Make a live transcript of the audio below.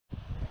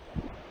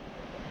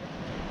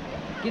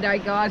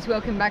G'day guys,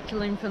 welcome back to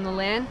Lynn from the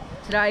Land.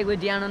 Today we're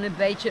down on the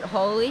beach at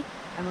Holy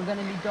and we're going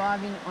to be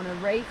diving on a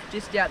reef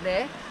just out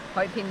there,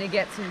 hoping to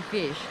get some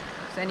fish.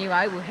 So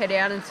anyway, we'll head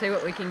out and see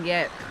what we can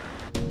get.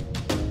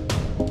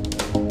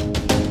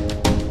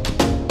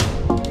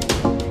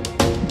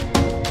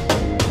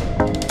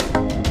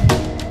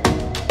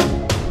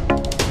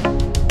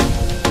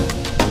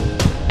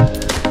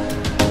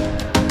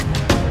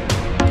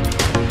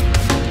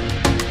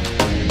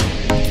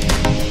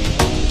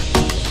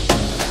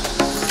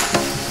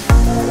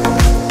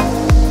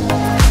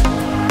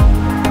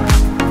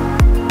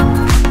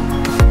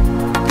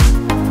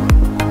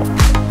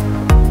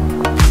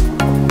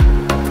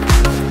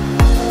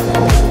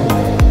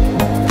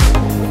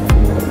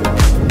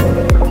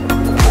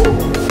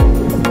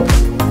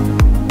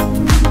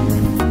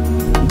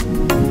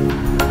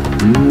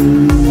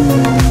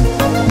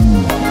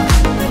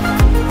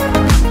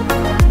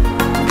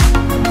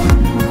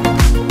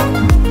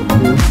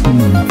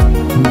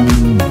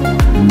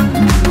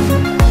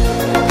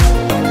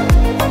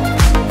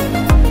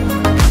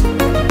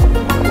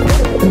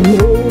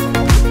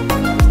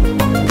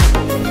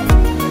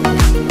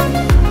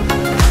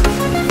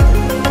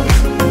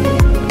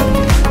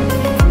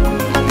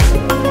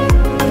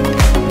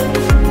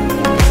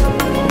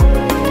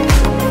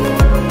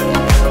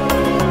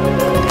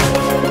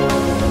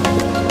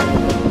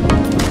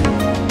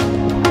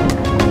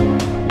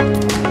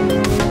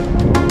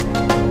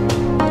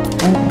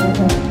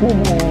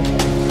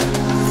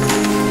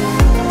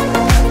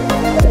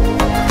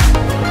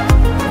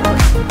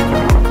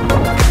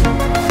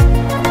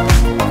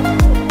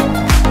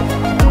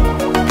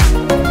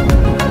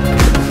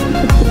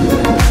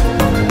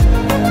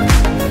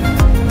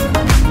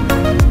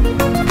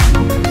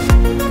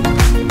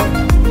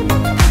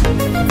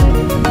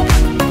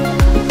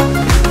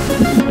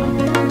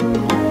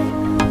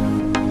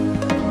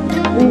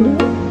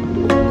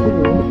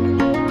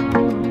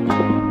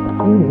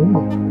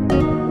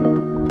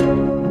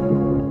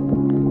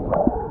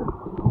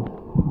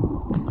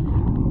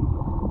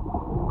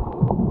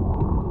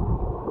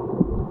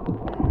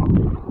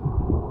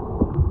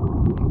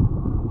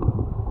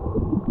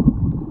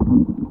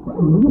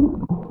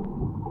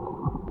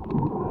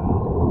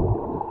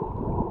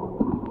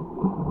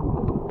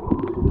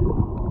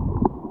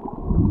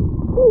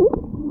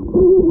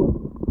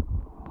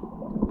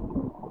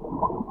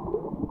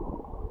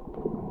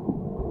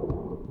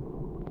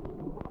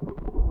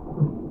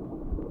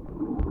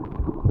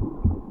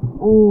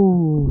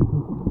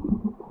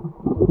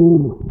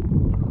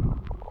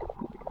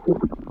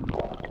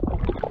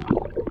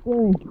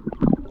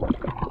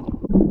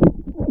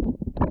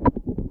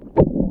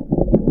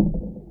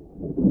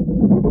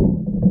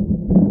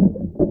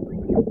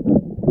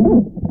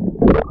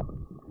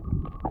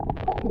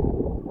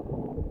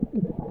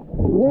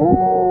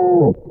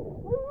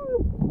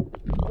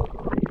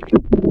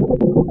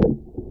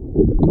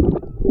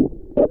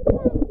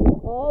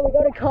 Oh, we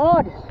got a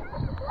cod.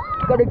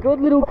 Got a good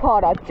little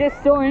cod. I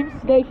just saw him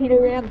sneaking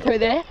around through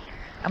there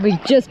and we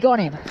just got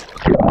him.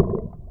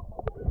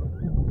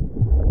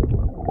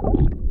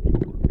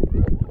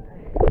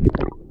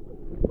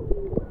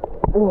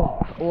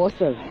 Oh,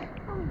 awesome.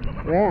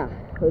 Wow,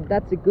 well,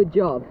 that's a good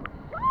job.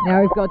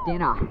 Now we've got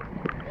dinner.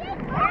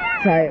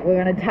 So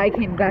we're going to take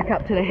him back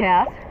up to the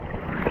house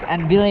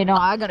and Billy and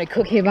I are going to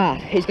cook him up.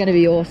 He's going to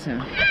be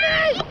awesome.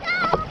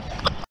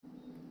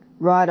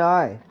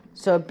 Righto.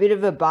 So a bit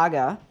of a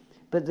bugger,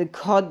 but the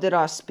cod that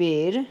I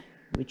speared,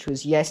 which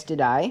was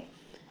yesterday,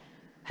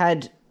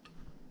 had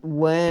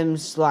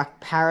worms like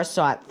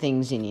parasite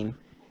things in him.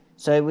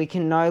 So we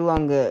can no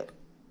longer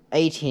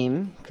eat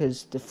him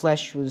because the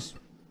flesh was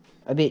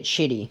a bit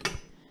shitty.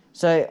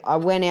 So I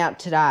went out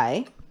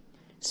today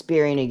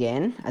spearing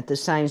again at the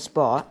same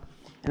spot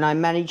and I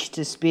managed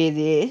to spear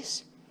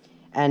this,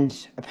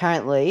 and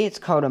apparently it's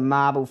called a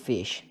marble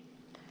fish.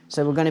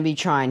 So we're going to be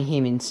trying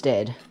him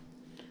instead.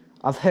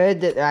 I've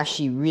heard that they're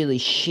actually really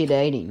shit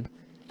eating,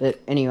 but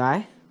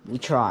anyway, we'll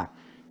try.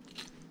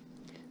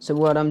 So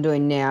what I'm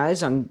doing now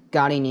is I'm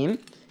gutting him,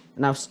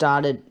 and I've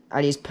started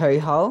at his poo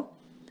hole.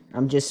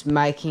 I'm just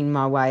making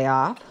my way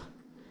up,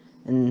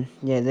 and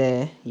yeah,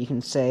 there you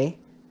can see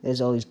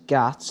there's all his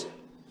guts.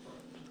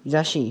 He's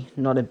actually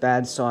not a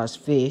bad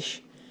sized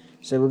fish,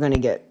 so we're going to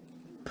get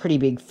pretty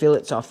big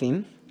fillets off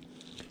him.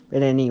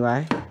 But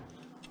anyway,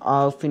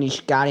 I'll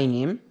finish gutting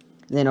him,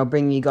 and then I'll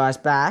bring you guys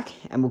back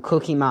and we'll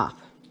cook him up.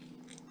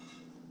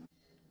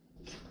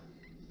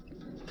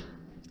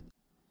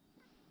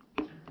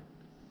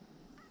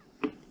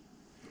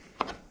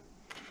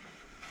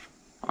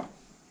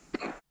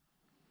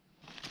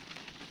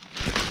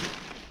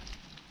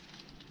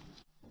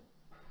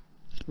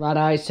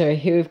 Righto, so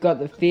here we've got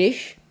the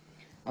fish.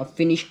 I've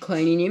finished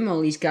cleaning him,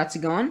 all his guts are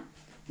gone.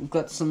 We've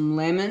got some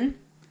lemon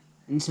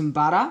and some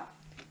butter,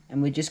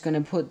 and we're just going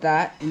to put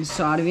that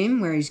inside of him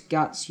where his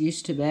guts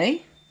used to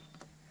be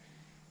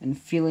and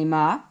fill him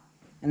up,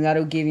 and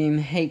that'll give him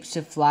heaps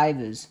of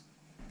flavours,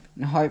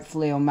 and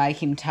hopefully it'll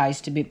make him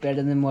taste a bit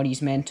better than what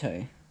he's meant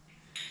to.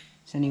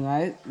 So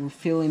anyway, we'll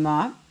fill him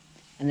up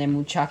and then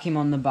we'll chuck him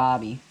on the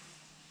barbie.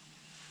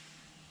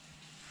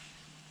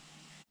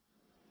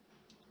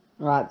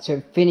 Right, so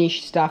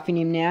finished stuffing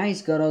him now.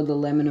 He's got all the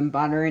lemon and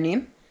butter in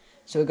him.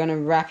 So we're going to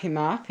wrap him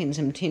up in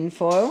some tin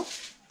foil.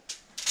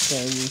 So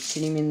we'll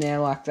sit him in there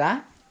like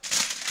that.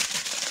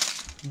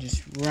 And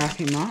just wrap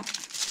him up.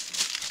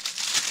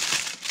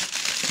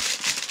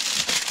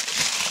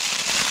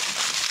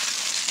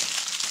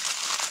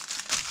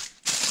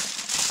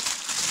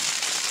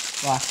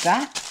 Like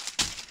that.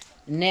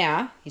 And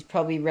now he's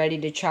probably ready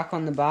to chuck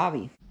on the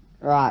barbie.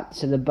 Right,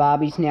 so the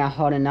barbie's now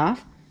hot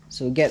enough.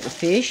 So we'll get the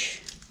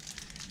fish,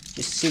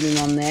 just sit him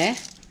on there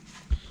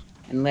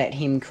and let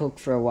him cook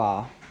for a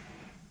while.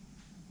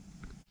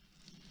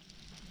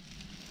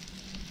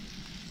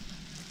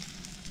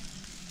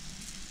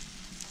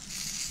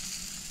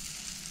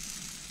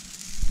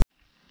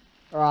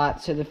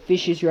 Alright, so the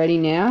fish is ready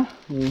now.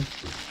 We'll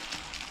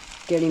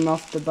get him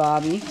off the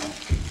barbie.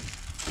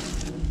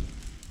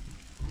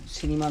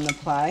 Sit him on the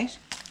plate.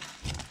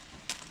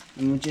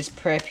 And we'll just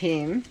prep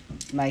him,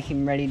 make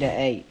him ready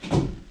to eat.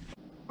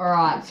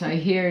 Alright, so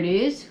here it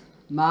is,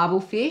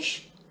 marble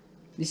fish.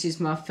 This is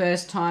my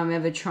first time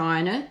ever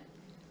trying it.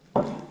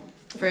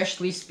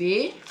 Freshly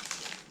speared.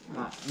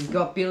 Right, we've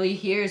got Billy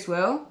here as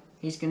well.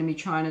 He's going to be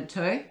trying it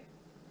too.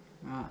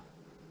 Right,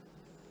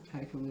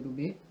 take a little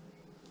bit.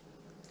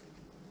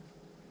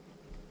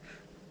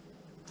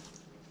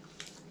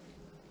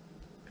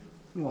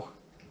 Whoa.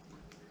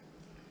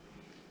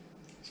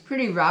 It's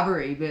pretty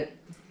rubbery, but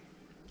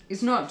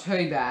it's not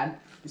too bad.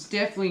 It's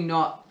definitely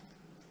not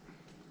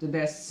the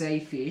best sea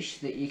fish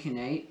that you can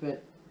eat,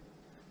 but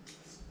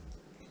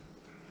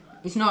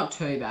it's not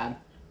too bad.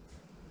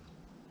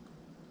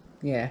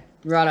 Yeah,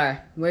 righto.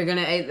 We're going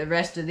to eat the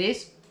rest of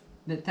this,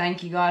 but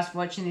thank you guys for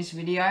watching this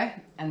video,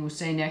 and we'll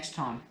see you next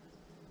time.